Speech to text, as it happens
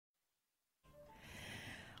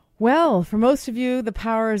Well, for most of you, the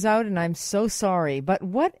power is out, and I'm so sorry. But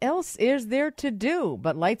what else is there to do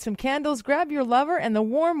but light some candles, grab your lover and the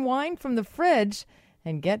warm wine from the fridge,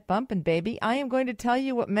 and get bumpin', baby? I am going to tell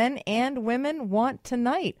you what men and women want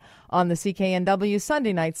tonight on the CKNW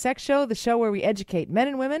Sunday Night Sex Show, the show where we educate men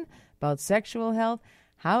and women about sexual health,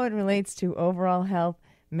 how it relates to overall health,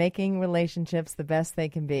 making relationships the best they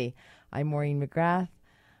can be. I'm Maureen McGrath.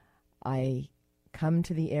 I come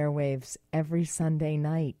to the airwaves every Sunday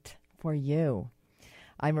night for you.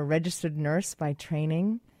 I'm a registered nurse by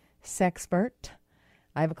training, sexpert.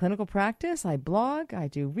 I have a clinical practice. I blog. I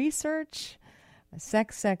do research.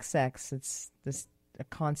 Sex. It's just a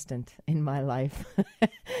constant in my life.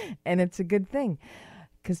 And it's a good thing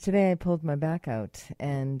because today I pulled my back out.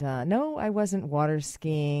 And no, I wasn't water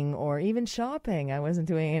skiing or even shopping. I wasn't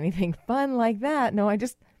doing anything fun like that. No, I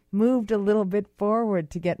just moved a little bit forward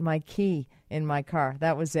to get my key in my car.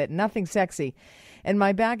 That was it. Nothing sexy. And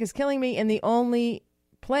my back is killing me, and the only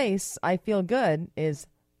place I feel good is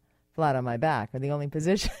flat on my back, or the only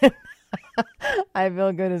position I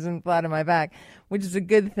feel good is in flat on my back, which is a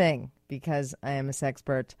good thing because I am a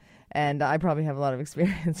sexpert, and I probably have a lot of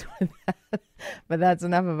experience with that. But that's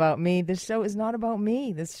enough about me. This show is not about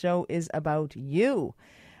me. This show is about you.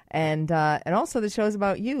 And also the show is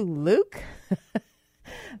about you, Luke.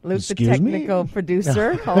 Luke, Excuse the technical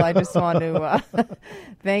producer. I just want to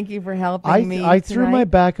thank you for helping me. I threw my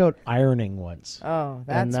back out ironing once. Oh,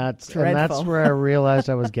 that's dreadful. And that's where I realized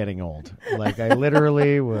I was getting old. Like I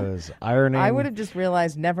literally was ironing. I would have just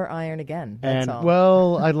realized never iron again. That's all.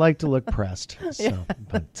 Well, I'd like to look pressed. So, Yeah.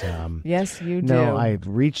 But yes, you do. No, I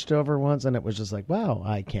reached over once and it was just like, wow,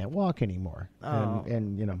 I can't walk anymore. Oh,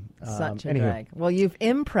 and you know, such a anywho. drag. Well, you've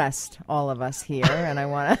impressed all of us here, and I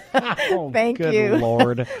want to thank good you. Lord.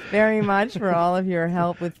 Very much for all of your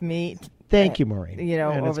help with me. Thank you, Maureen. You know,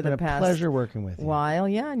 and over it's been the a past pleasure working with you. while,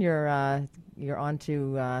 yeah, and you're on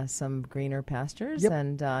to some greener pastures, Yep.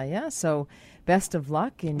 and so best of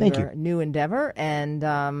luck in Thank your you. new endeavor. And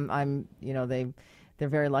I'm, they're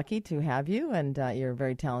very lucky to have you, and you're a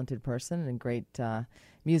very talented person and great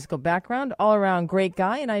musical background, all around great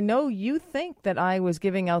guy. And I know you think that I was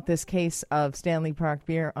giving out this case of Stanley Park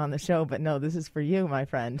beer on the show, but no, this is for you, my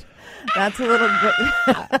friend. That's a little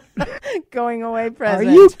going away present.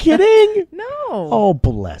 Are you kidding? No. Oh,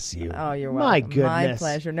 bless you. Oh, you're welcome. My goodness. My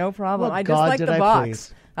pleasure. No problem. What I just God like did the I box.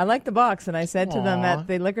 please? I like the box, and I said to them Aw. at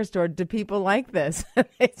the liquor store, do people like this?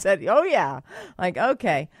 They said, oh, yeah. Like,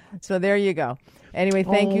 okay. So there you go. Anyway,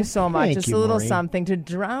 thank you so much. thank Just you, a little Maureen. something to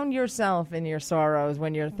drown yourself in your sorrows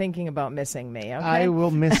when you're thinking about missing me. Okay? I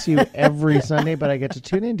will miss you every Sunday, but I get to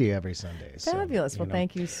tune into you every Sunday. So, Fabulous. Well, you know.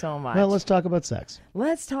 thank you so much. Well, let's talk about sex.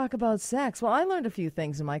 Let's talk about sex. Well, I learned a few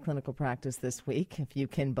things in my clinical practice this week, if you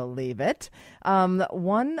can believe it.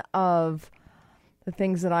 One of the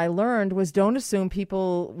things that I learned was don't assume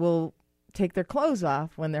people will take their clothes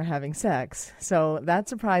off when they're having sex. So that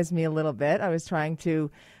surprised me a little bit.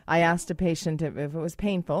 I asked a patient if it was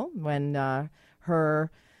painful when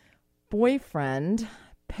her boyfriend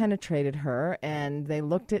penetrated her, and they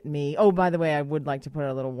looked at me. Oh, by the way, I would like to put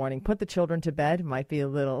a little warning. Put the children to bed. It might be a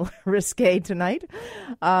little risque tonight.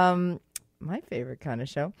 My favorite kind of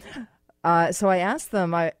show. So I asked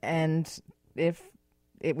them and if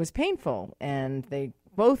it was painful, and they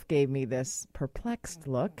both gave me this perplexed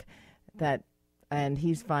look and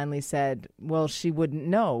he's finally said, well, she wouldn't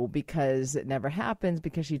know because it never happens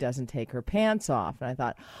because she doesn't take her pants off. And I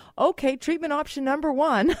thought, okay, treatment option number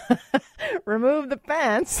one, remove the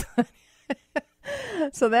pants.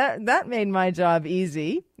 So that made my job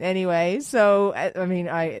easy. Anyway, so, I mean,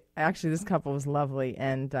 this couple was lovely,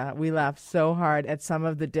 and we laughed so hard at some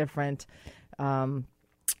of the different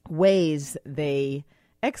ways they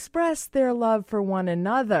express their love for one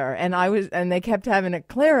another. And they kept having to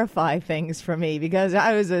clarify things for me because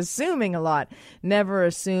I was assuming a lot. Never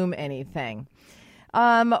assume anything.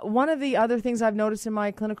 One of the other things I've noticed in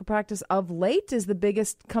my clinical practice of late is the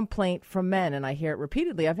biggest complaint from men, and I hear it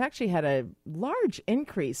repeatedly. I've actually had a large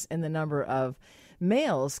increase in the number of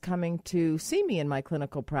males coming to see me in my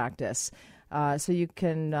clinical practice. So you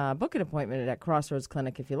can book an appointment at Crossroads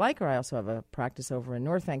Clinic if you like, or I also have a practice over in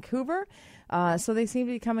North Vancouver. So they seem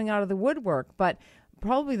to be coming out of the woodwork. But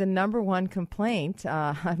probably the number one complaint,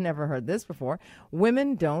 I've never heard this before,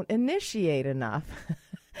 women don't initiate enough.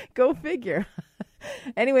 Go figure.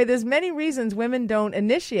 Anyway, there's many reasons women don't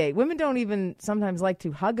initiate. Women don't even sometimes like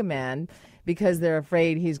to hug a man because they're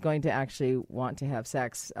afraid he's going to actually want to have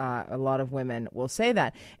sex. A lot of women will say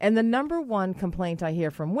that. And the number one complaint I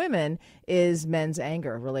hear from women is men's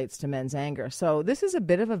anger, relates to men's anger. So this is a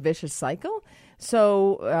bit of a vicious cycle.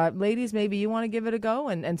 So ladies, maybe you want to give it a go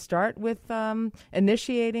and start with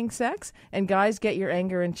initiating sex. And guys, get your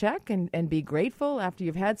anger in check and be grateful after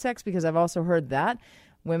you've had sex, because I've also heard that.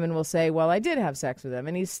 Women will say, well, I did have sex with him,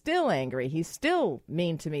 and he's still angry. He's still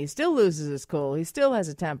mean to me. He still loses his cool. He still has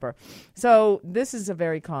a temper. So this is a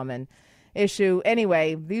very common issue.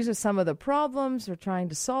 Anyway, these are some of the problems we're trying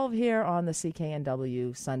to solve here on the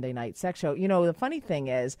CKNW Sunday Night Sex Show. You know, the funny thing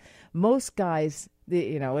is, most guys,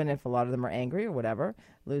 and if a lot of them are angry or whatever,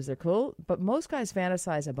 lose their cool, but most guys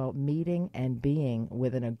fantasize about meeting and being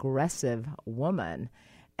with an aggressive woman.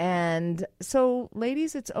 And so,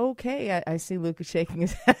 ladies, it's okay. I see Luke shaking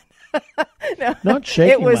his head. No, not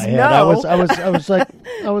shaking it was my head. no.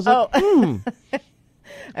 I was like,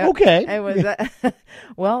 okay. It was,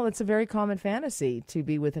 well, it's a very common fantasy to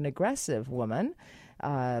be with an aggressive woman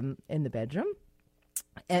in the bedroom.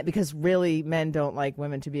 And because really men don't like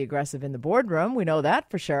women to be aggressive in the boardroom. We know that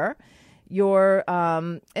for sure.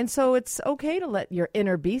 And so it's okay to let your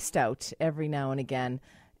inner beast out every now and again.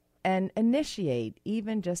 And initiate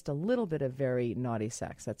even just a little bit of very naughty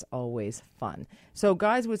sex. That's always fun. So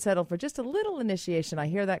guys would settle for just a little initiation. I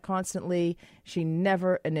hear that constantly. She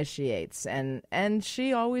never initiates. And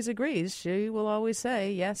she always agrees. She will always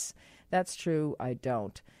say, yes, that's true. I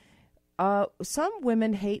don't. Some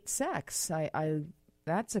women hate sex.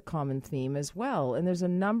 That's a common theme as well. And there's a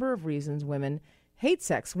number of reasons women hate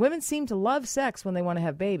sex. Women seem to love sex when they want to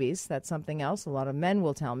have babies. That's something else. A lot of men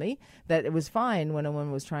will tell me that it was fine when a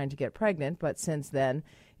woman was trying to get pregnant, but since then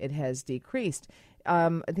it has decreased.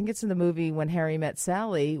 I think it's in the movie When Harry Met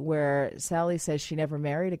Sally, where Sally says she never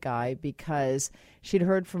married a guy because she'd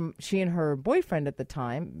heard from she and her boyfriend at the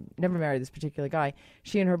time, never married this particular guy,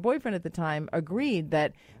 she and her boyfriend at the time agreed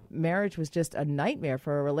that marriage was just a nightmare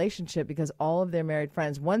for a relationship because all of their married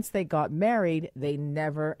friends, once they got married, they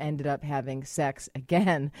never ended up having sex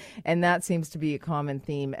again. And that seems to be a common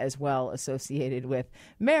theme as well associated with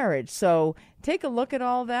marriage. So take a look at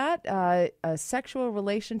all that. A sexual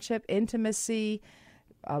relationship, intimacy,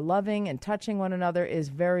 loving and touching one another is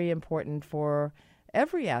very important for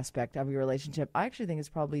every aspect of your relationship. I actually think it's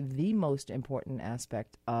probably the most important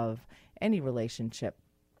aspect of any relationship.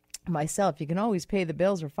 Myself, you can always pay the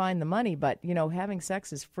bills or find the money, but having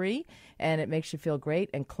sex is free and it makes you feel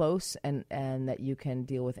great and close, and that you can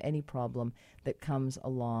deal with any problem that comes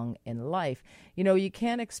along in life. You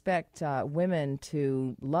can't expect women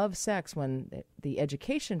to love sex when the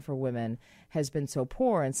education for women has been so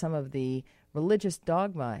poor, and some of the religious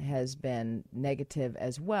dogma has been negative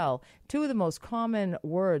as well. Two of the most common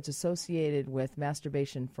words associated with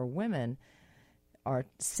masturbation for women are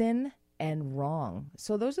sin and wrong.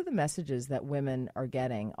 So those are the messages that women are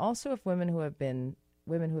getting. Also, if women who have been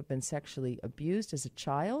sexually abused as a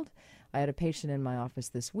child. I had a patient in my office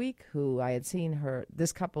this week who I had seen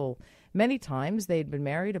this couple many times. They'd been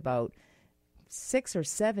married about 6 or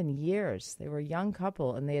 7 years. They were a young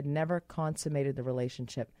couple and they had never consummated the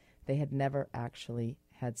relationship. They had never actually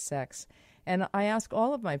had sex. And I ask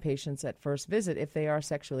all of my patients at first visit if they are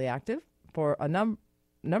sexually active for a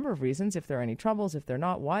number of reasons, if there are any troubles, if they're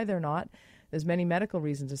not, why they're not. There's many medical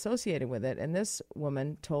reasons associated with it. And this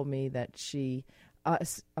woman told me that she, not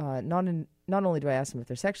only do I ask them if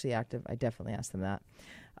they're sexually active, I definitely ask them that,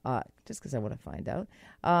 just because I want to find out.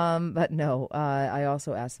 But no, I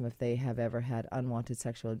also ask them if they have ever had unwanted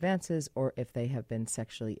sexual advances or if they have been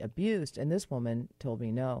sexually abused. And this woman told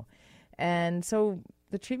me no. And so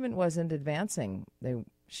the treatment wasn't advancing.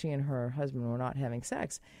 She and her husband were not having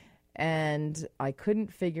sex. And I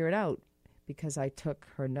couldn't figure it out because I took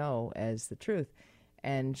her no as the truth.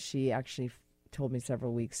 And she actually told me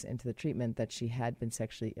several weeks into the treatment that she had been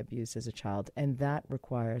sexually abused as a child. And that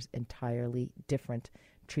requires entirely different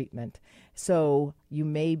treatment. So you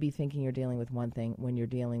may be thinking you're dealing with one thing when you're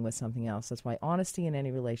dealing with something else. That's why honesty in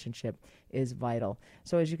any relationship is vital.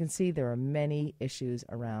 So as you can see, there are many issues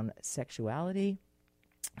around sexuality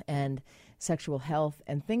and sexual health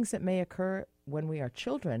and things that may occur when we are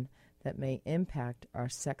children that may impact our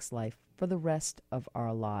sex life for the rest of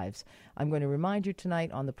our lives. I'm going to remind you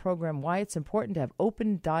tonight on the program why it's important to have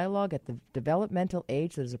open dialogue at the developmental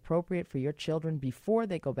age that is appropriate for your children before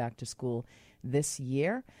they go back to school this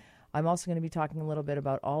year. I'm also going to be talking a little bit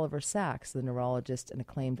about Oliver Sacks, the neurologist and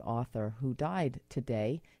acclaimed author who died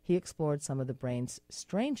today. He explored some of the brain's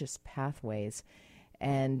strangest pathways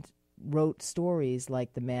and wrote stories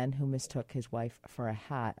like The Man Who Mistook His Wife for a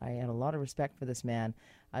Hat. I had a lot of respect for this man.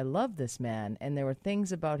 I love this man, and there were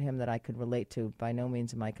things about him that I could relate to. By no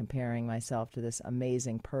means am I comparing myself to this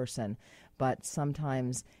amazing person, but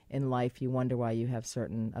sometimes in life you wonder why you have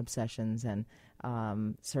certain obsessions and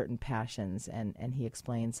certain passions, and he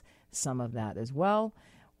explains some of that as well.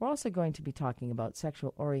 We're also going to be talking about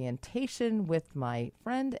sexual orientation with my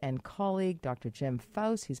friend and colleague, Dr. Jim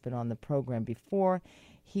Faust. He's been on the program before.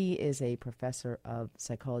 He is a professor of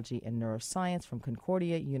psychology and neuroscience from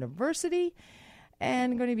Concordia University,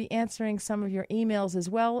 and I'm going to be answering some of your emails as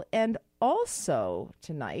well. And also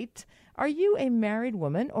tonight, are you a married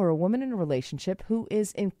woman or a woman in a relationship who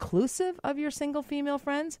is inclusive of your single female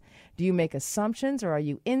friends? Do you make assumptions, or are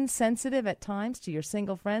you insensitive at times to your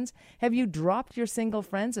single friends? Have you dropped your single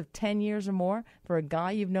friends of 10 years or more for a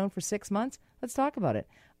guy you've known for 6 months? Let's talk about it.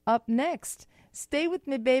 Up next, stay with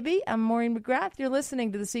me, baby. I'm Maureen McGrath. You're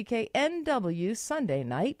listening to the CKNW Sunday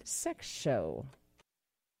Night Sex Show.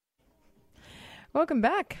 Welcome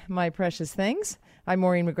back, my precious things. I'm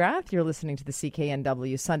Maureen McGrath. You're listening to the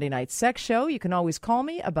CKNW Sunday Night Sex Show. You can always call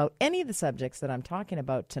me about any of the subjects that I'm talking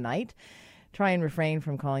about tonight. Try and refrain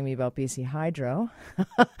from calling me about BC Hydro,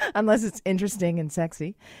 unless it's interesting and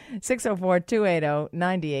sexy.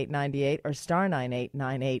 604-280-9898 or star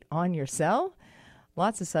 9898 on your cell.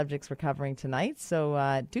 Lots of subjects we're covering tonight,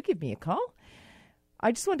 so do give me a call.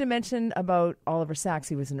 I just wanted to mention about Oliver Sacks.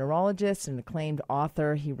 He was a neurologist and acclaimed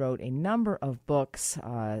author. He wrote a number of books,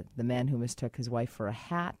 The Man Who Mistook His Wife for a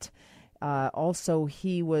Hat. Also,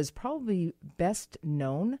 he was probably best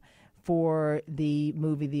known for the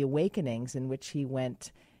movie The Awakenings, in which he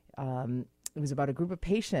went, it was about a group of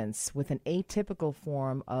patients with an atypical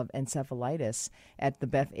form of encephalitis at the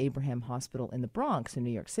Beth Abraham Hospital in the Bronx in New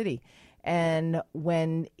York City. And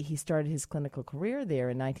when he started his clinical career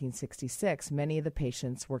there in 1966, many of the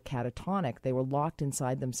patients were catatonic. They were locked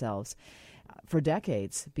inside themselves for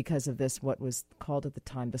decades because of this, what was called at the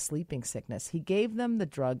time the sleeping sickness. He gave them the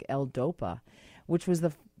drug L-Dopa, which was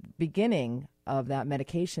the beginning of that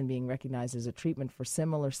medication being recognized as a treatment for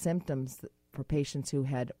similar symptoms for patients who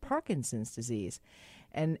had Parkinson's disease.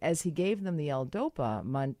 And as he gave them the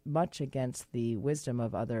L-Dopa, much against the wisdom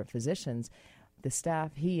of other physicians,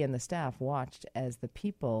 he and the staff watched as the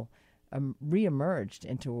people reemerged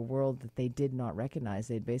into a world that they did not recognize.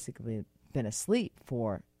 They'd basically been asleep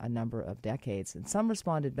for a number of decades. And some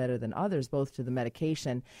responded better than others, both to the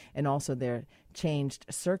medication and also their changed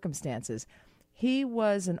circumstances. He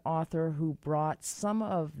was an author who brought some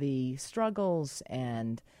of the struggles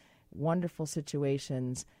and wonderful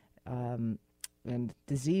situations and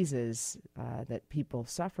diseases that people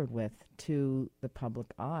suffered with to the public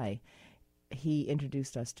eye. He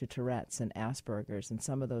introduced us to Tourette's and Asperger's and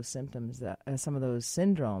some of those symptoms, some of those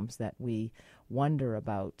syndromes that we wonder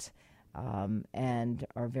about and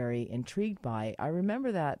are very intrigued by. I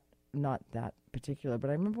remember that, not that particular, but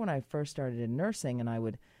I remember when I first started in nursing, and I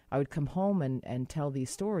would come home and tell these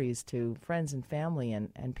stories to friends and family,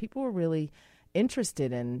 and people were really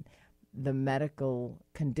interested in the medical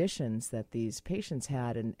conditions that these patients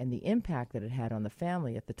had and the impact that it had on the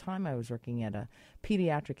family. At the time, I was working at a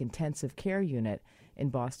pediatric intensive care unit in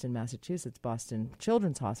Boston, Massachusetts, Boston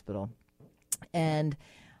Children's Hospital. And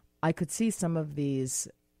I could see some of these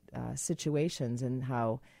situations and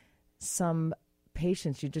how some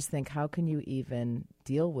patients, you just think, how can you even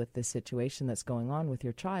deal with this situation that's going on with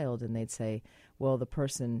your child? And they'd say, well, the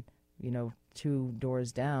person, 2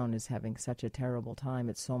 doors down is having such a terrible time.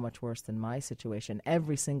 It's so much worse than my situation.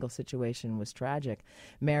 Every single situation was tragic.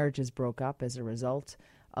 Marriages broke up as a result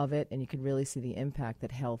of it, and you could really see the impact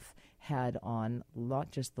that health had on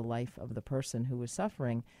not just the life of the person who was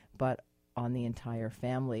suffering, but on the entire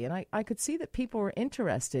family. And I could see that people were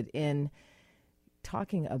interested in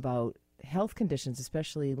talking about health conditions,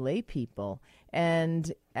 especially lay people.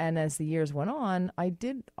 And as the years went on, I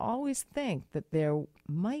did always think that there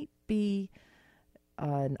might be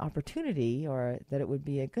an opportunity, or that it would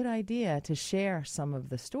be a good idea to share some of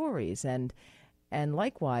the stories. And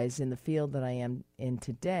likewise, in the field that I am in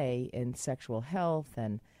today, in sexual health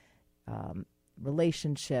and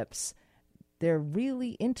relationships, they're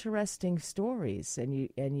really interesting stories.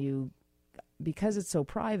 And you, because it's so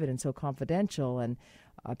private and so confidential, and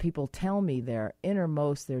people tell me their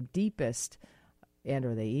innermost, their deepest,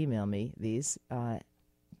 or they email me these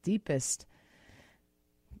deepest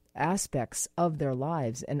aspects of their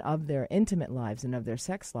lives and of their intimate lives and of their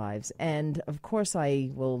sex lives. And of course, I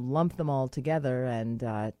will lump them all together and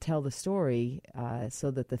tell the story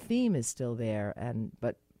so that the theme is still there.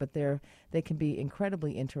 But they can be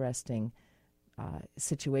incredibly interesting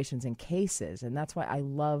situations and cases, and that's why I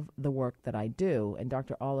love the work that I do. And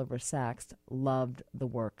Dr. Oliver Sacks loved the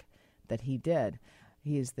work that he did.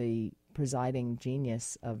 He is the presiding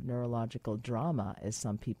genius of neurological drama, as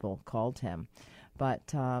some people called him.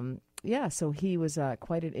 But yeah, so he was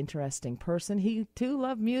quite an interesting person. He, too,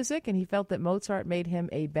 loved music, and he felt that Mozart made him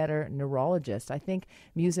a better neurologist. I think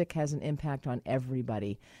music has an impact on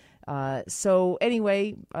everybody. So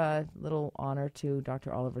anyway, little honor to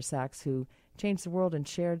Dr. Oliver Sacks, who changed the world and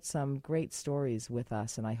shared some great stories with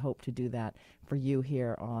us, and I hope to do that for you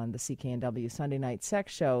here on the CKNW Sunday Night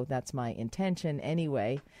Sex Show. That's my intention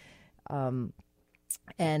anyway.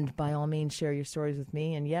 And by all means, share your stories with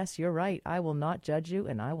me. And yes, you're right. I will not judge you,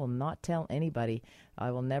 and I will not tell anybody.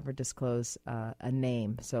 I will never disclose a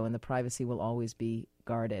name, and the privacy will always be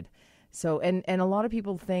guarded. So, and a lot of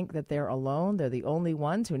people think that they're alone. They're the only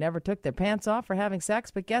ones who never took their pants off for having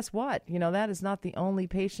sex. But guess what? That is not the only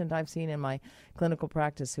patient I've seen in my clinical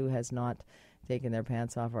practice who has not taken their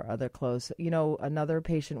pants off or other clothes. Another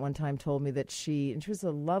patient one time told me that she was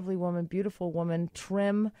a lovely woman, beautiful woman,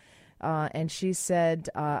 trim, and she said,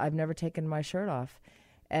 I've never taken my shirt off.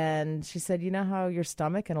 And she said, you know how your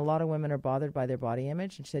stomach, and a lot of women are bothered by their body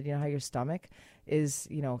image, and she said, you know how your stomach is,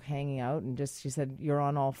 hanging out, and she said, you're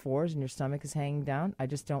on all fours and your stomach is hanging down. I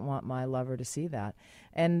just don't want my lover to see that.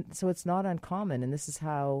 And so it's not uncommon, and this is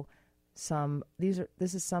how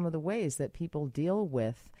this is some of the ways that people deal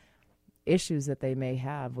with issues that they may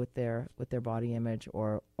have with their body image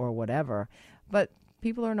or whatever. But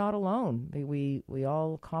people are not alone. We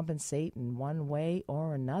all compensate in one way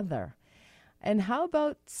or another. And how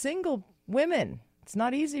about single women? It's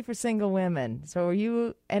not easy for single women. So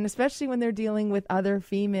and especially when they're dealing with other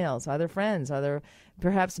females, other friends, other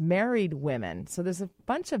perhaps married women. So there's a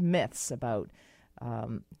bunch of myths about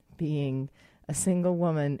being a single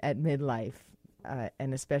woman at midlife,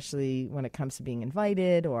 and especially when it comes to being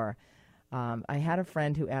invited or I had a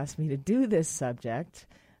friend who asked me to do this subject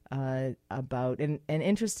about, and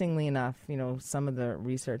interestingly enough, some of the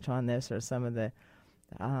research on this or some of the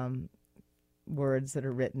words that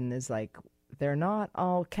are written is like, they're not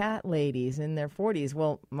all cat ladies in their 40s.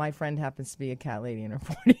 Well, my friend happens to be a cat lady in her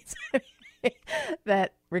 40s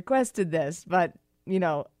that requested this, but,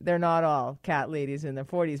 they're not all cat ladies in their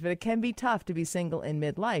 40s. But it can be tough to be single in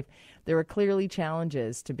midlife. There are clearly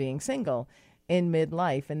challenges to being single in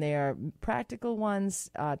midlife, and they are practical ones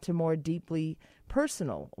to more deeply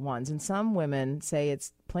personal ones. And some women say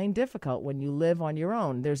it's plain difficult when you live on your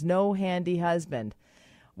own. There's no handy husband.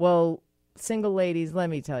 Well, single ladies, let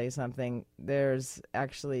me tell you something. There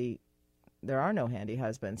are no handy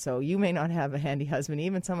husbands. So you may not have a handy husband.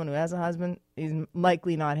 Even someone who has a husband is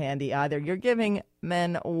likely not handy either. You're giving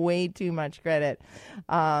men way too much credit.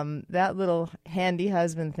 That little handy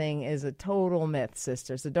husband thing is a total myth,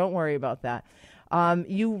 sister. So don't worry about that.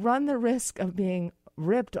 You run the risk of being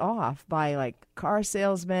ripped off by like car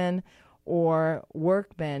salesmen or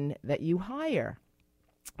workmen that you hire.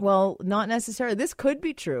 Well, not necessarily. This could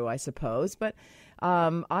be true, I suppose. But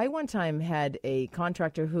I one time had a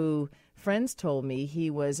contractor who friends told me he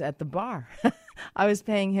was at the bar. I was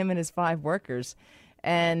paying him and his 5 workers,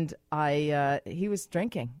 and he was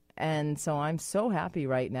drinking. And so I'm so happy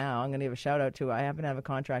right now. I'm going to give a shout out to, I happen to have a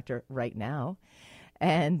contractor right now,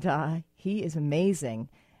 and he is amazing.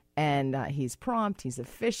 And he's prompt, he's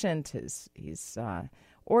efficient, he's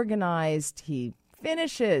organized, he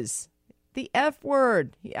finishes the F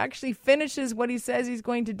word. He actually finishes what he says he's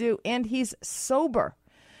going to do, and he's sober.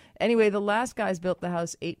 Anyway, the last guys built the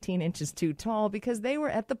house 18 inches too tall because they were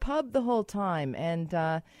at the pub the whole time, and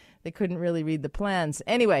they couldn't really read the plans.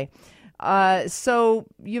 Anyway, so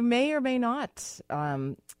you may or may not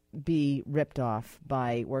be ripped off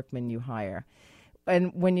by workmen you hire.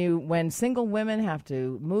 And when single women have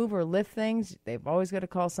to move or lift things, they've always got to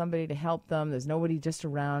call somebody to help them. There's nobody just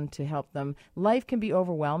around to help them. Life can be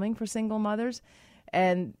overwhelming for single mothers.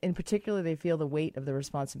 And in particular, they feel the weight of the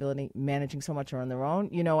responsibility managing so much on their own.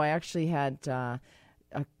 I actually had a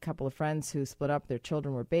couple of friends who split up. Their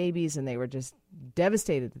children were babies, and they were just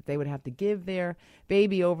devastated that they would have to give their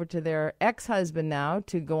baby over to their ex-husband now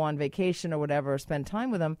to go on vacation or whatever, or spend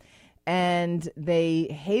time with them. And they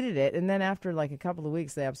hated it. And then after like a couple of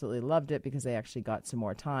weeks, they absolutely loved it because they actually got some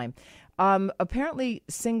more time. Apparently,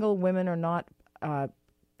 single women are not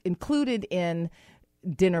included in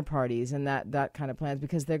dinner parties and that kind of plans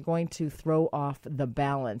because they're going to throw off the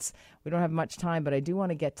balance. We don't have much time, but I do want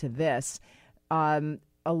to get to this. A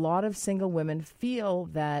lot of single women feel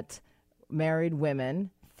that married women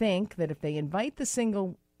think that if they invite the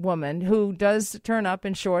single woman who does turn up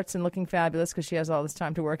in shorts and looking fabulous because she has all this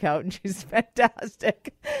time to work out and she's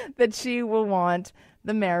fantastic, that she will want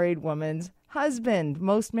the married woman's husband.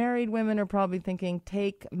 Most married women are probably thinking,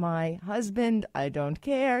 take my husband. I don't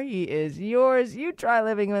care. He is yours. You try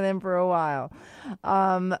living with him for a while.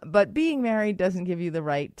 But being married doesn't give you the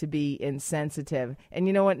right to be insensitive. And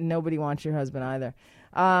you know what? Nobody wants your husband either.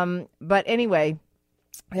 But anyway,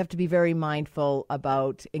 we have to be very mindful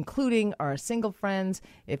about including our single friends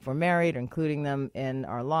if we're married, or including them in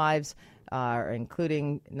our lives, or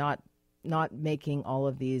including not making all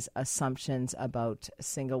of these assumptions about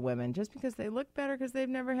single women just because they look better because they've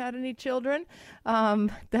never had any children.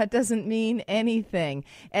 That doesn't mean anything.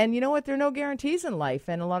 And you know what? There are no guarantees in life,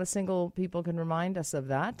 and a lot of single people can remind us of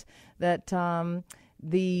that. There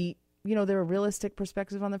are realistic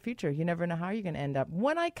perspectives on the future. You never know how you're going to end up.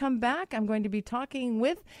 When I come back, I'm going to be talking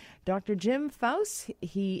with Dr. Jim Faust.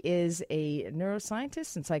 He is a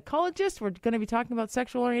neuroscientist and psychologist. We're going to be talking about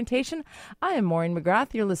sexual orientation. I am Maureen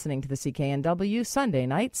McGrath. You're listening to the CKNW Sunday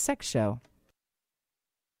Night Sex Show.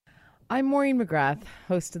 I'm Maureen McGrath,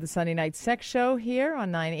 host of the Sunday Night Sex Show here on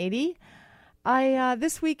 980.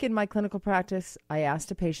 This week in my clinical practice, I asked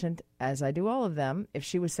a patient, as I do all of them, if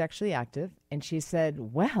she was sexually active, and she said,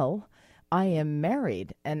 well, I am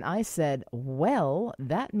married. And I said, well,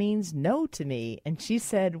 that means no to me. And she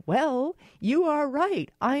said, well, you are right.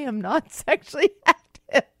 I am not sexually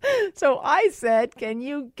active. So I said, can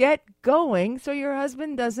you get going so your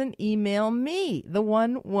husband doesn't email me, the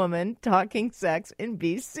one woman talking sex in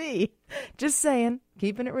BC? Just saying,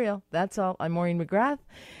 keeping it real. That's all. I'm Maureen McGrath,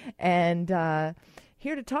 and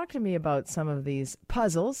here to talk to me about some of these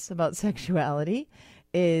puzzles about sexuality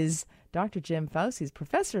is Dr. Jim Faust. He's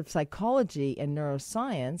professor of psychology and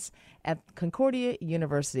neuroscience at Concordia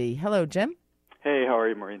University. Hello, Jim. Hey, how are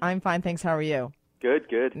you, Maureen? I'm fine, thanks. How are you?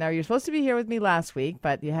 Good. Now, you're supposed to be here with me last week,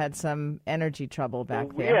 but you had some energy trouble back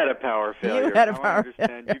there. We had a power failure. You had a now power I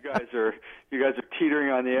understand. failure. You guys are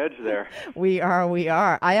teetering on the edge there. We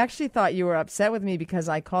are. I actually thought you were upset with me because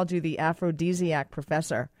I called you the aphrodisiac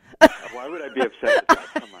professor. Why would I be upset with that?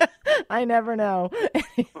 Come on. I never know.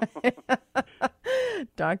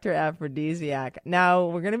 Dr. Aphrodisiac. Now,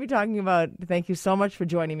 we're going to be talking about, thank you so much for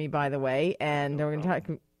joining me, by the way, and we're going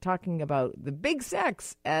to talking about the big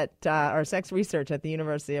sex at our sex research at the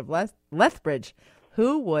University of Lethbridge.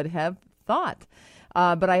 Who would have thought?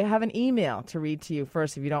 But I have an email to read to you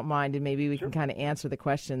first, if you don't mind, and maybe we can kind of answer the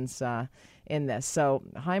questions in this. So,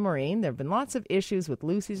 hi, Maureen. There have been lots of issues with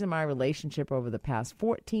Lucy's and my relationship over the past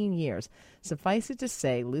 14 years. Suffice it to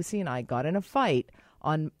say, Lucy and I got in a fight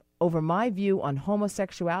over my view on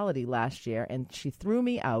homosexuality last year, and she threw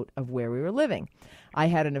me out of where we were living. I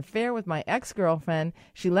had an affair with my ex-girlfriend.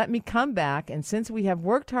 She let me come back, and since we have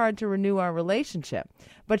worked hard to renew our relationship.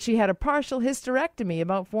 But she had a partial hysterectomy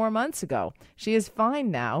about 4 months ago. She is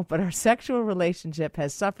fine now, but our sexual relationship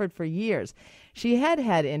has suffered for years. She had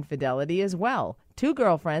infidelity as well. 2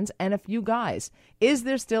 girlfriends and a few guys. Is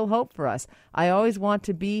there still hope for us? I always want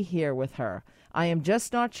to be here with her. I am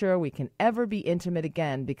just not sure we can ever be intimate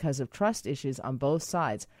again because of trust issues on both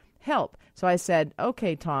sides. Help. So I said,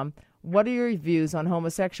 okay, Tom, what are your views on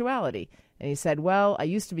homosexuality? And he said, well, I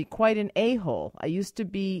used to be quite an a-hole. I used to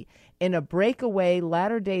be in a breakaway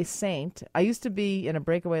Latter-day Saint.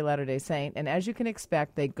 And as you can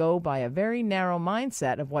expect, they go by a very narrow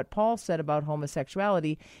mindset of what Paul said about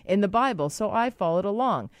homosexuality in the Bible, so I followed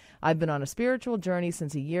along. I've been on a spiritual journey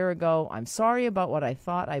since a year ago. I'm sorry about what I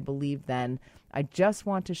thought I believed then. I just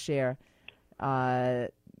want to share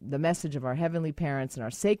the message of our heavenly parents and our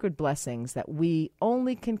sacred blessings that we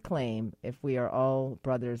only can claim if we are all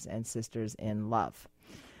brothers and sisters in love.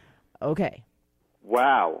 Okay.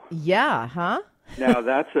 Wow. Yeah, huh? Now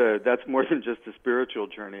that's more than just a spiritual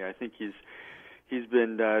journey. I think he's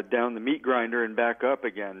been down the meat grinder and back up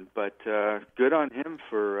again. But good on him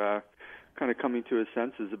for kind of coming to his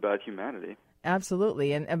senses about humanity.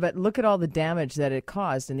 Absolutely, but look at all the damage that it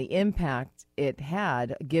caused and the impact it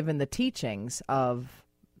had, given the teachings of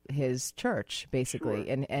his church, basically,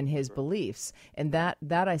 Sure. and his beliefs, and that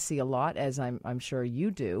I see a lot, as I'm sure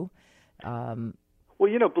you do.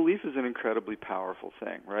 Well, belief is an incredibly powerful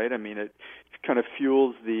thing, right? I mean, it kind of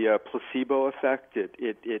fuels the placebo effect.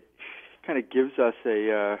 It kind of gives us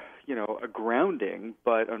a grounding,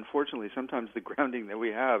 but unfortunately, sometimes the grounding that we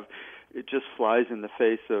have, it just flies in the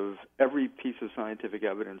face of every piece of scientific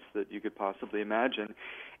evidence that you could possibly imagine,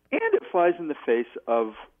 and it flies in the face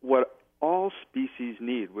of what all species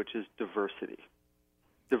need, which is diversity.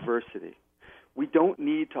 Diversity. We don't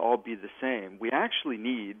need to all be the same. We actually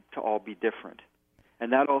need to all be different.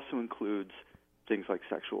 And that also includes things like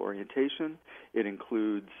sexual orientation. It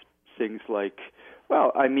includes things like,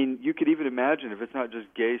 well, I mean, you could even imagine if it's not just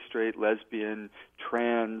gay, straight, lesbian,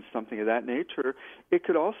 trans, something of that nature, it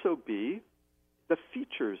could also be the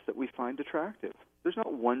features that we find attractive. There's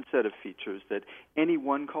not one set of features that any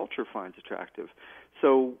one culture finds attractive.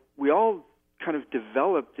 So we all kind of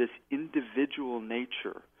develop this individual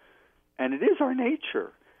nature. And it is our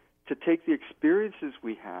nature to take the experiences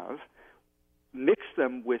we have, mix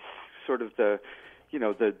them with sort of the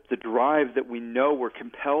drive that we know we're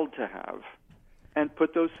compelled to have, and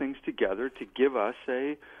put those things together to give us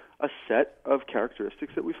a set of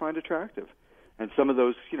characteristics that we find attractive. And some of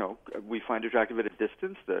those, we find attractive at a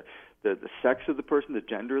distance, the sex of the person, the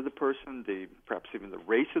gender of the person, perhaps even the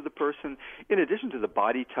race of the person, in addition to the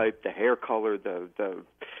body type, the hair color, the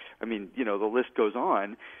list goes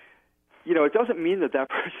on. It doesn't mean that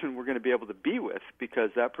person we're going to be able to be with, because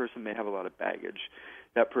that person may have a lot of baggage.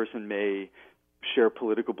 That person may share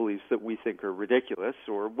political beliefs that we think are ridiculous,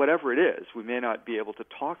 or whatever it is. We may not be able to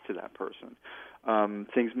talk to that person.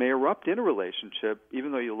 Things may erupt in a relationship.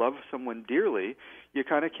 Even though you love someone dearly, you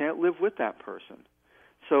kind of can't live with that person.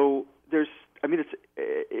 So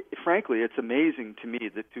frankly, it's amazing to me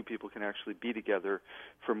that two people can actually be together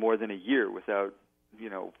for more than a year without,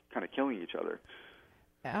 kind of killing each other.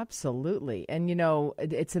 Absolutely. And,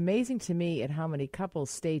 it's amazing to me at how many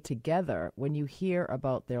couples stay together when you hear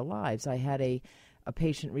about their lives. I had a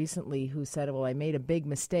patient recently who said, well, I made a big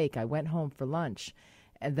mistake. I went home for lunch,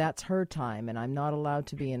 and that's her time, and I'm not allowed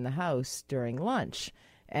to be in the house during lunch.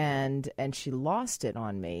 And she lost it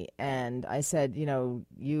on me. And I said,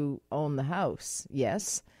 you own the house.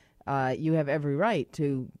 Yes. You have every right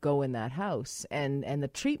to go in that house. And the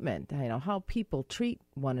treatment, how people treat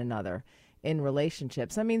one another in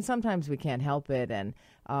relationships. I mean, sometimes we can't help it, and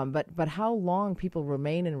but how long people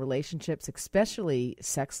remain in relationships, especially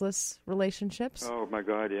sexless relationships. Oh my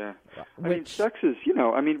God, yeah. Sex is,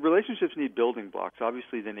 relationships need building blocks.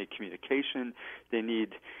 Obviously, they need communication. They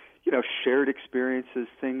need, shared experiences,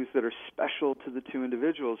 things that are special to the two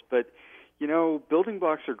individuals. But, building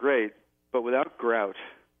blocks are great, but without grout,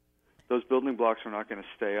 those building blocks are not going to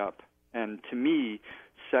stay up. And to me,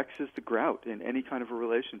 sex is the grout in any kind of a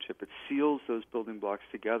relationship. It seals those building blocks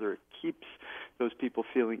together. It keeps those people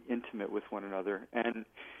feeling intimate with one another. And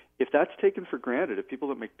if that's taken for granted, if people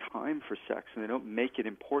don't make time for sex and they don't make it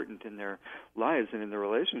important in their lives and in their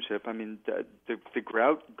relationship, the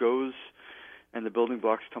grout goes and the building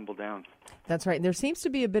blocks tumble down. That's right. There seems to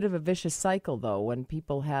be a bit of a vicious cycle, though, when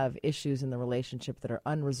people have issues in the relationship that are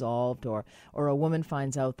unresolved, or a woman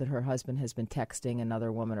finds out that her husband has been texting another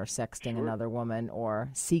woman or sexting another woman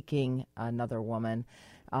or seeking another woman,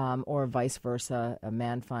 or vice versa. A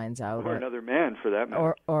man finds out. Or another man, for that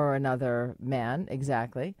matter. Or another man,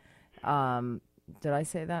 exactly. Did I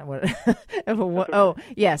say that? What?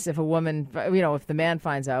 Yes, if a woman, if the man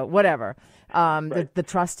finds out, whatever, right. the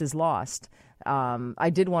trust is lost.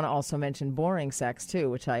 I did want to also mention boring sex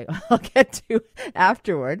too, which I'll get to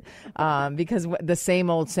afterward, because the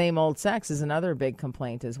same old sex is another big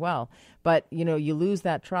complaint as well. But you lose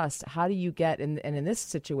that trust. How do you get? And in this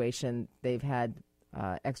situation, they've had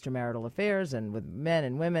extramarital affairs and with men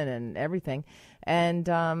and women and everything. And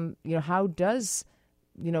how does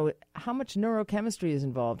how much neurochemistry is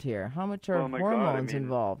involved here? How much are hormones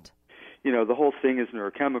involved? The whole thing is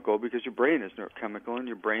neurochemical, because your brain is neurochemical, and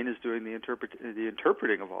your brain is doing the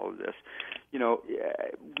interpreting of all of this.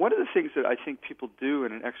 One of the things that I think people do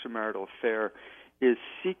in an extramarital affair is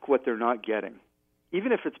seek what they're not getting,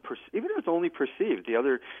 even if it's only perceived. The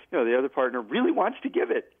other partner really wants to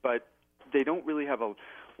give it, but they don't really have a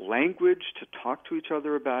language to talk to each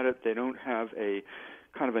other about it. They don't have a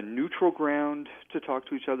kind of a neutral ground to talk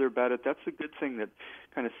to each other about it. That's a good thing that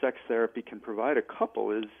kind of sex therapy can provide a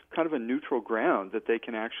couple, is kind of a neutral ground that they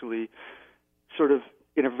can actually sort of,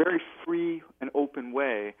 in a very free and open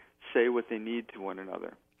way, say what they need to one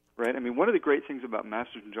another, right? One of the great things about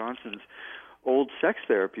Masters and Johnson's old sex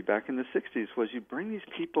therapy back in the 60s was you bring these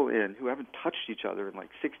people in who haven't touched each other in like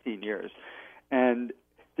 16 years, and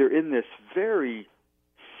they're in this very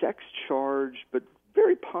sex-charged but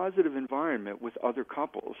very positive environment with other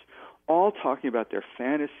couples, all talking about their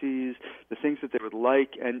fantasies, the things that they would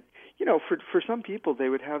like. And, for some people, they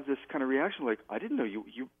would have this kind of reaction like, I didn't know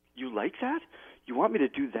you like that? You want me to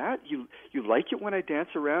do that? You like it when I dance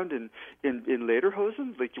around in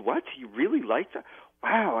lederhosen? Like, what? You really like that?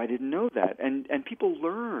 Wow, I didn't know that. And people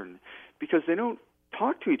learn because they don't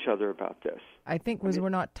talk to each other about this. I think we're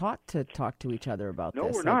not taught to talk to each other about this. No,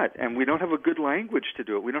 we're not, and we don't have a good language to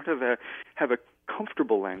do it. We don't have a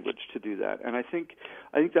comfortable language to do that. And I think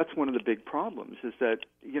that's one of the big problems, is that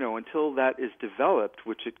until that is developed,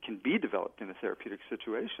 which it can be developed in a therapeutic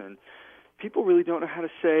situation, people really don't know how to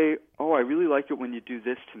say, "Oh, I really like it when you do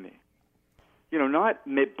this to me." Not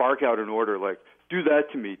bark out an order like, do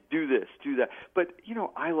that to me, do this, do that. But,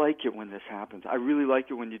 I like it when this happens. I really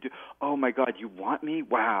like it when you do, oh my God, you want me?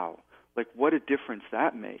 Wow. Like what a difference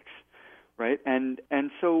that makes, right? And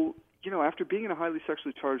so, after being in a highly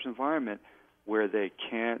sexually charged environment where they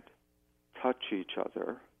can't touch each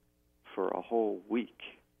other for a whole week,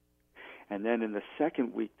 and then in the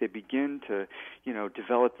second week, they begin to,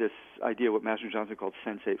 develop this idea, what Master Johnson called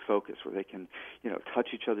sensate focus, where they can, touch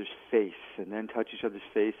each other's face and then touch each other's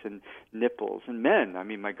face and nipples. And men, I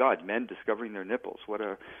mean, my God, men discovering their nipples. What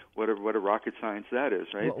a rocket science that is,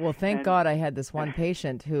 right? Well, thank God I had this one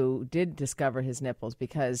patient who did discover his nipples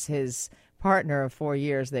because his partner of 4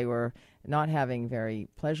 years, they were not having very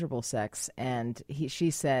pleasurable sex, and he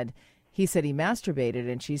said he masturbated,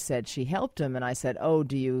 and she said she helped him, and I said, oh,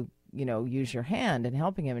 do you use your hand in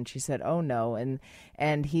helping him? And she said, oh, no.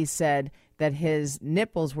 And he said that his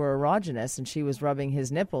nipples were erogenous, and she was rubbing his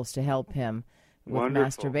nipples to help him with Wonderful.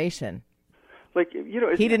 Masturbation. Like,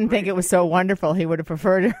 he didn't think it was so wonderful. He would have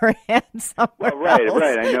preferred her hand somewhere else.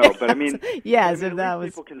 Right, I know. But I mean, yes, if that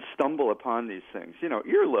was... people can stumble upon these things.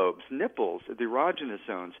 Earlobes, nipples, the erogenous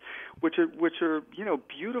zones, which are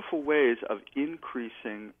beautiful ways of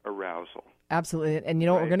increasing arousal. Absolutely. And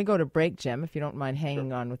we're going to go to break, Jim, if you don't mind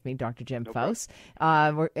hanging on with me, Dr. Jim Faust.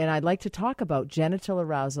 And I'd like to talk about genital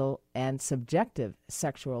arousal and subjective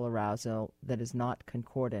sexual arousal that is not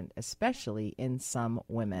concordant, especially in some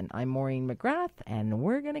women. I'm Maureen McGrath, and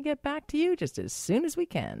we're going to get back to you just as soon as we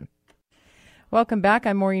can. Welcome back.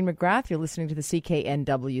 I'm Maureen McGrath. You're listening to the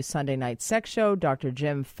CKNW Sunday Night Sex Show. Dr.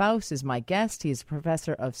 Jim Faust is my guest. He's a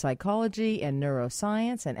professor of psychology and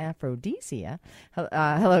neuroscience and aphrodisia.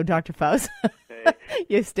 Hello, Dr. Faust. Hey.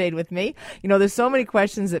 You stayed with me. There's so many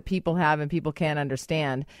questions that people have and people can't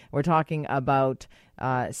understand. We're talking about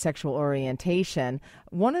sexual orientation.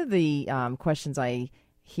 One of the questions I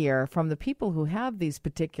hear from the people who have these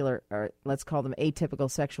particular, or let's call them atypical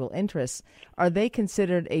sexual interests, are they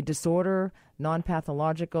considered a disorder,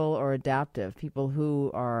 non-pathological, or adaptive? People who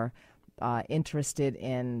are interested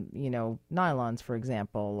in, nylons, for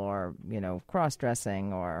example, or,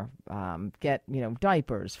 cross-dressing, or get,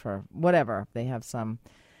 diapers for whatever. They have some.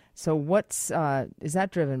 So is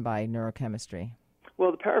that driven by neurochemistry?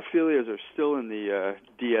 Well, the paraphilias are still in the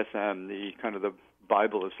DSM, the kind of the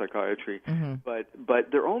Bible of psychiatry, but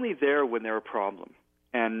they're only there when they're a problem.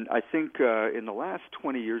 And I think in the last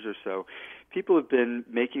 20 years or so, people have been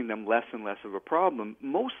making them less and less of a problem,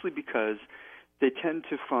 mostly because they tend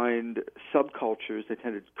to find subcultures, they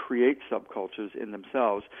tend to create subcultures in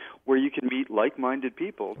themselves where you can meet like-minded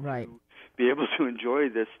people right. to be able to enjoy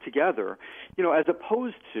this together, as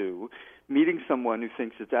opposed to meeting someone who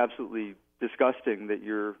thinks it's absolutely disgusting that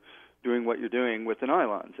you're doing what you're doing with the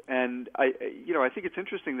nylons. And I think it's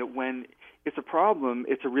interesting that when it's a problem,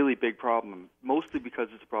 it's a really big problem, mostly because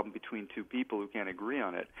it's a problem between two people who can't agree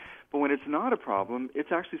on it. But when it's not a problem,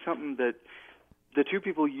 it's actually something that the two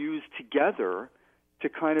people use together to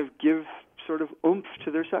kind of give sort of oomph to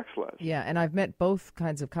their sex lives. Yeah, and I've met both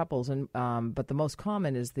kinds of couples, and but the most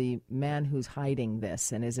common is the man who's hiding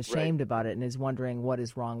this and is ashamed right. about it and is wondering what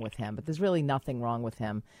is wrong with him. But there's really nothing wrong with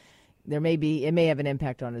him. It may have an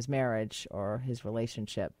impact on his marriage or his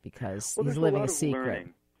relationship because he's living a secret.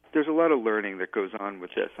 There's a lot of learning that goes on with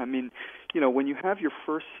this. I mean, when you have your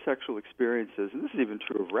first sexual experiences, and this is even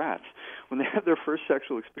true of rats, when they have their first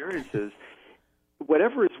sexual experiences,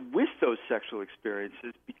 whatever is with those sexual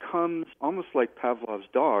experiences becomes almost like Pavlov's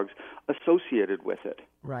dogs associated with it.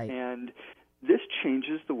 Right. And this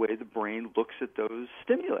changes the way the brain looks at those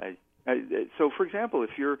stimuli. So, for example,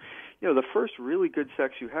 if you're, the first really good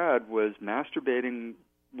sex you had was masturbating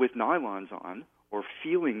with nylons on, or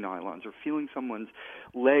feeling nylons, or feeling someone's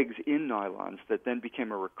legs in nylons that then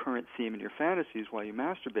became a recurrent theme in your fantasies while you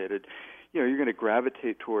masturbated, you're going to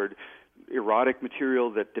gravitate toward erotic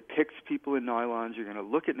material that depicts people in nylons. You're going to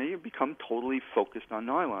look at it and you become totally focused on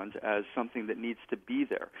nylons as something that needs to be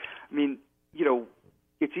there. I mean,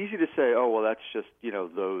 it's easy to say, oh, well, that's just,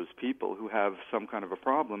 those people who have some kind of a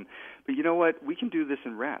problem. But you know what? We can do this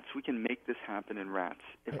in rats. We can make this happen in rats.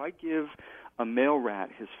 If I give a male rat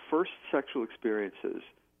his first sexual experiences,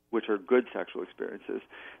 which are good sexual experiences,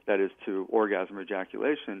 that is to orgasm or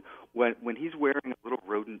ejaculation, when he's wearing a little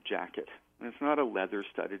rodent jacket, and it's not a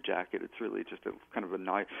leather-studded jacket, it's really just a kind of a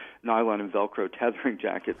nylon and Velcro tethering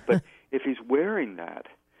jacket, but if he's wearing that,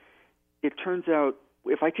 it turns out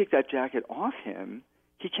if I take that jacket off him,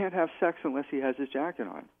 he can't have sex unless he has his jacket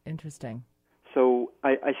on. Interesting. So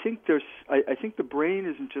I think the brain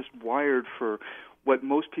isn't just wired for what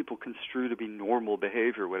most people construe to be normal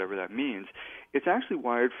behavior, whatever that means. It's actually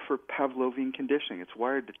wired for Pavlovian conditioning. It's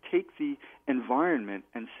wired to take the environment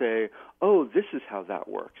and say, oh, this is how that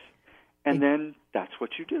works. And then that's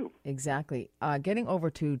what you do. Exactly. Getting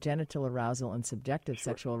over to genital arousal and subjective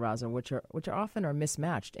sexual arousal, which are often are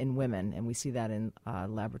mismatched in women, and we see that in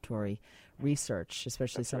laboratory research,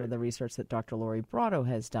 especially some of the research that Dr. Lori Brotto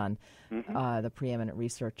has done, the preeminent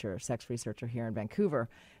researcher, sex researcher here in Vancouver.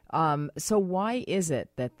 So why is it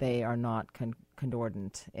that they are not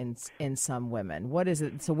concordant in some women? What is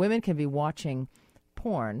it? So women can be watching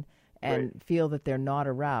porn and feel that they're not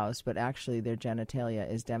aroused, but actually their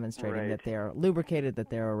genitalia is demonstrating that they're lubricated, that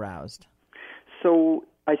they're aroused. So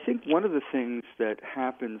I think one of the things that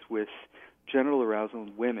happens with genital arousal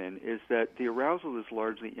in women is that the arousal is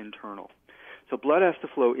largely internal. So blood has to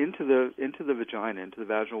flow into the vagina, into the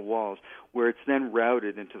vaginal walls, where it's then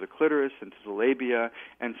routed into the clitoris, into the labia,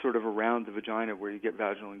 and sort of around the vagina where you get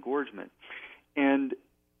vaginal engorgement. And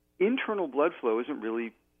internal blood flow isn't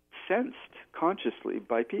really sensed consciously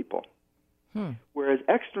by people. Whereas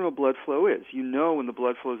external blood flow is. You know when the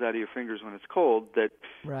blood flows out of your fingers when it's cold that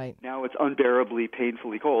now it's unbearably,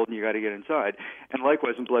 painfully cold and you got to get inside. And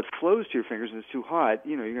likewise, when blood flows to your fingers and it's too hot,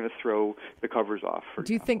 you're going to throw the covers off.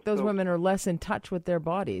 Do you think those women are less in touch with their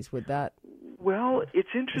bodies? Would that? Well, it's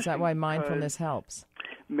interesting. Is that why mindfulness helps?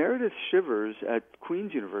 Meredith Shivers at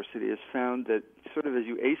Queen's University has found that sort of as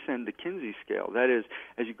you ascend the Kinsey scale, that is,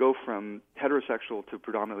 as you go from heterosexual to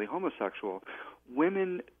predominantly homosexual,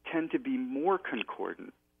 women tend to be more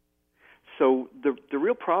concordant. So the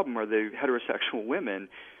real problem are the heterosexual women,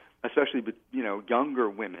 especially younger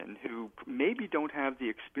women who maybe don't have the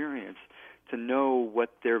experience to know what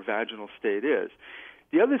their vaginal state is.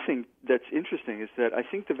 The other thing that's interesting is that I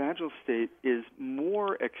think the vaginal state is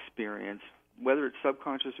more experienced, whether it's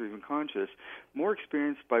subconscious or even conscious, more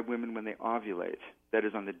experienced by women when they ovulate, that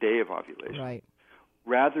is on the day of ovulation,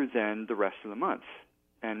 rather than the rest of the month.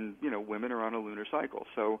 And, women are on a lunar cycle.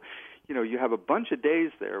 So, you have a bunch of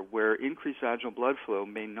days there where increased vaginal blood flow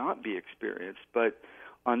may not be experienced, but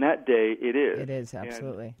on that day it is. It is,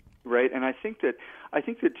 absolutely. And I think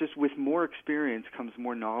that just with more experience comes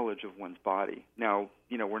more knowledge of one's body. Now,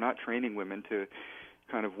 we're not training women to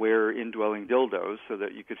kind of wear indwelling dildos so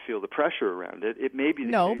that you could feel the pressure around it. It may be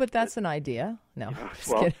the case but that's an idea. No,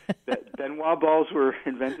 Benoit balls were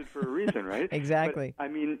invented for a reason, right? Exactly.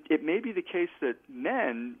 But, it may be the case that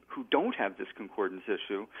men who don't have this concordance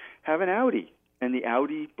issue have an outie, and the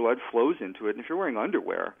outie blood flows into it. And if you're wearing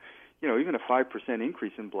underwear, even a 5%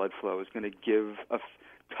 increase in blood flow is going to give a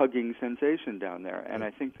tugging sensation down there. And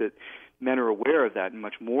I think that men are aware of that and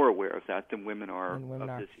much more aware of that than women are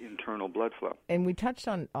this internal blood flow. And we touched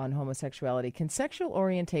on homosexuality. Can sexual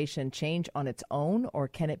orientation change on its own, or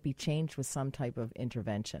can it be changed with some type of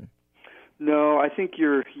intervention? No, I think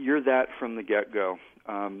you're that from the get-go.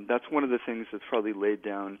 That's one of the things that's probably laid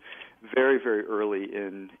down very, very early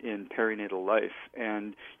in perinatal life,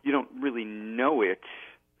 and you don't really know it.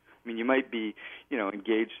 You might be,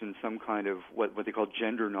 engaged in some kind of what they call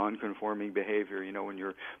gender nonconforming behavior, when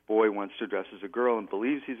your boy wants to dress as a girl and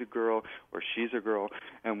believes he's a girl or she's a girl,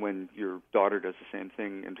 and when your daughter does the same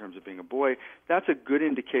thing in terms of being a boy, that's a good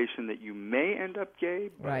indication that you may end up gay,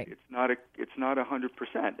 but it's not 100%.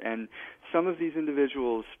 And some of these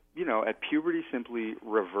individuals, at puberty simply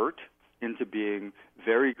revert into being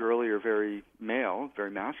very girly or very male,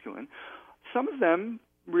 very masculine. Some of them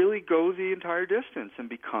really go the entire distance and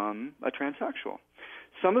become a transsexual.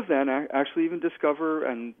 Some of them actually even discover,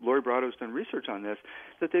 and Lori Brotto's done research on this,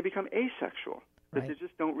 that they become asexual, that they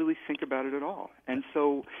just don't really think about it at all. And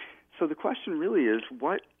so the question really is,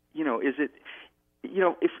 what, is it,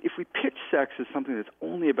 if we pitch sex as something that's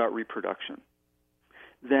only about reproduction,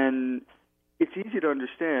 then it's easy to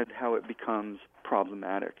understand how it becomes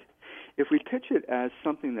problematic. If we pitch it as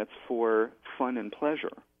something that's for fun and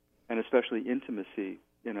pleasure, and especially intimacy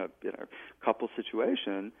in a couple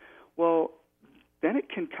situation, well, then it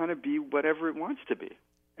can kind of be whatever it wants to be.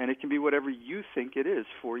 And it can be whatever you think it is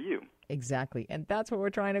for you. Exactly. And that's what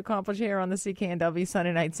we're trying to accomplish here on the CKNW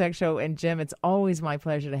Sunday Night Sex Show. And Jim, it's always my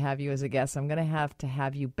pleasure to have you as a guest. I'm going to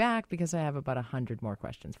have you back because I have about 100 more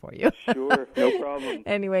questions for you. Sure. No problem.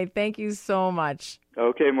 Anyway, thank you so much.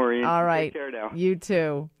 Okay, Maureen. All right. Take care now. You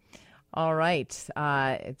too. All right.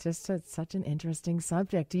 It's just such an interesting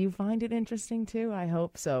subject. Do you find it interesting too? I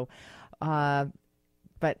hope so.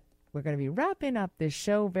 But we're going to be wrapping up this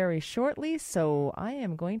show very shortly, so I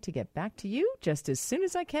am going to get back to you just as soon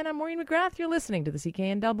as I can. I'm Maureen McGrath. You're listening to the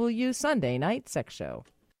CKNW Sunday Night Sex Show.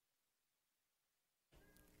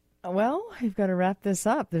 Well, I've got to wrap this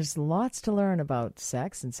up. There's lots to learn about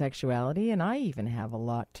sex and sexuality, and I even have a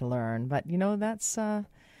lot to learn. But, that's...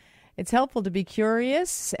 It's helpful to be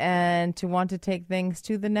curious and to want to take things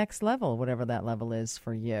to the next level, whatever that level is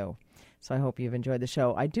for you. So I hope you've enjoyed the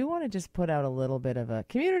show. I do want to just put out a little bit of a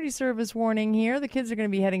community service warning here. The kids are going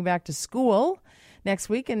to be heading back to school next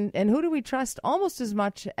week. And who do we trust almost as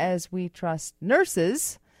much as we trust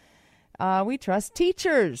nurses? We trust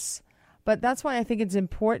teachers. But that's why I think it's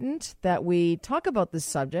important that we talk about this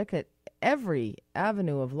subject at every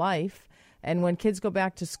avenue of life. And when kids go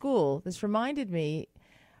back to school, this reminded me,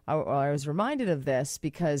 or I was reminded of this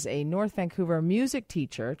because a North Vancouver music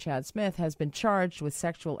teacher, Chad Smith, has been charged with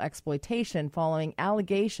sexual exploitation following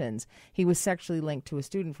allegations he was sexually linked to a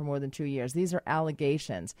student for more than 2 years. These are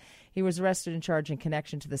allegations. He was arrested and charged in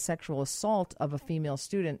connection to the sexual assault of a female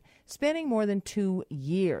student spanning more than 2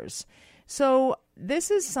 years. So this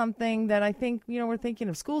is something that I think, we're thinking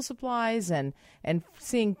of school supplies and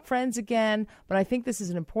seeing friends again, but I think this is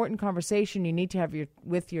an important conversation you need to have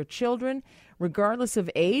with your children, regardless of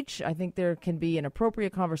age. I think there can be an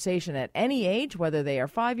appropriate conversation at any age, whether they are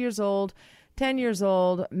 5 years old, 10 years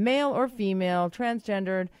old, male or female,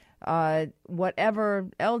 transgendered, whatever,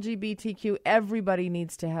 LGBTQ. Everybody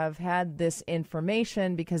needs to have had this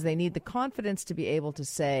information because they need the confidence to be able to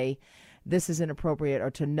say, this is inappropriate,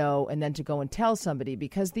 or to know, and then to go and tell somebody.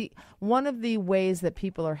 Because one of the ways that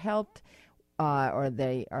people are helped or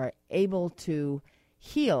they are able to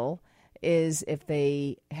heal is if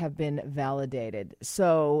they have been validated.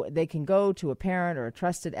 So they can go to a parent or a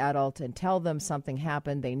trusted adult and tell them something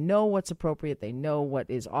happened. They know what's appropriate. They know what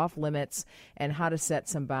is off limits and how to set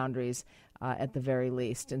some boundaries at the very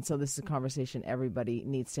least. And so this is a conversation everybody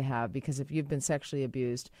needs to have, because if you've been sexually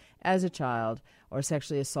abused as a child or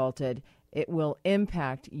sexually assaulted, it will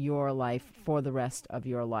impact your life for the rest of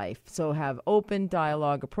your life. So have open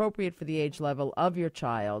dialogue appropriate for the age level of your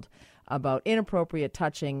child about inappropriate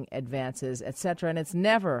touching, advances, etc. And it's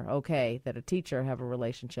never okay that a teacher have a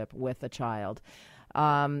relationship with a child.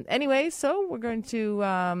 Anyway, so we're going to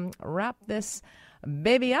wrap this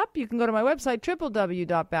baby up. You can go to my website,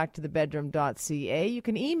 www.backtothebedroom.ca. You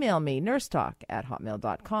can email me,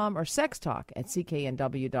 nursetalk@hotmail.com, or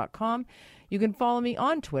sextalk@cknw.com. You can follow me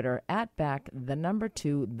on Twitter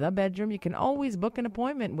 @back2thebedroom. You can always book an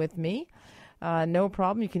appointment with me. No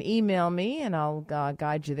problem. You can email me and I'll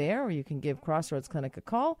guide you there, or you can give Crossroads Clinic a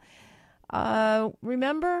call.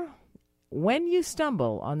 Remember, when you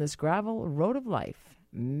stumble on this gravel road of life,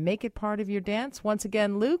 make it part of your dance. Once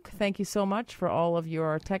again, Luke, thank you so much for all of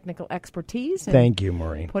your technical expertise. Thank you,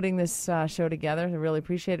 Maureen. Putting this show together. I really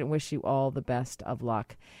appreciate it and wish you all the best of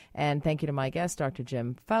luck. And thank you to my guest, Dr.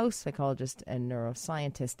 Jim Faust, psychologist and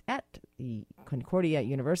neuroscientist at the Concordia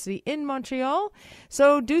University in Montreal.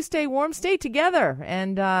 So do stay warm, stay together,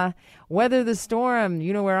 and weather the storm.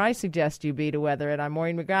 You know where I suggest you be to weather it. I'm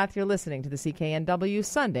Maureen McGrath. You're listening to the CKNW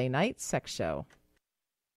Sunday Night Sex Show.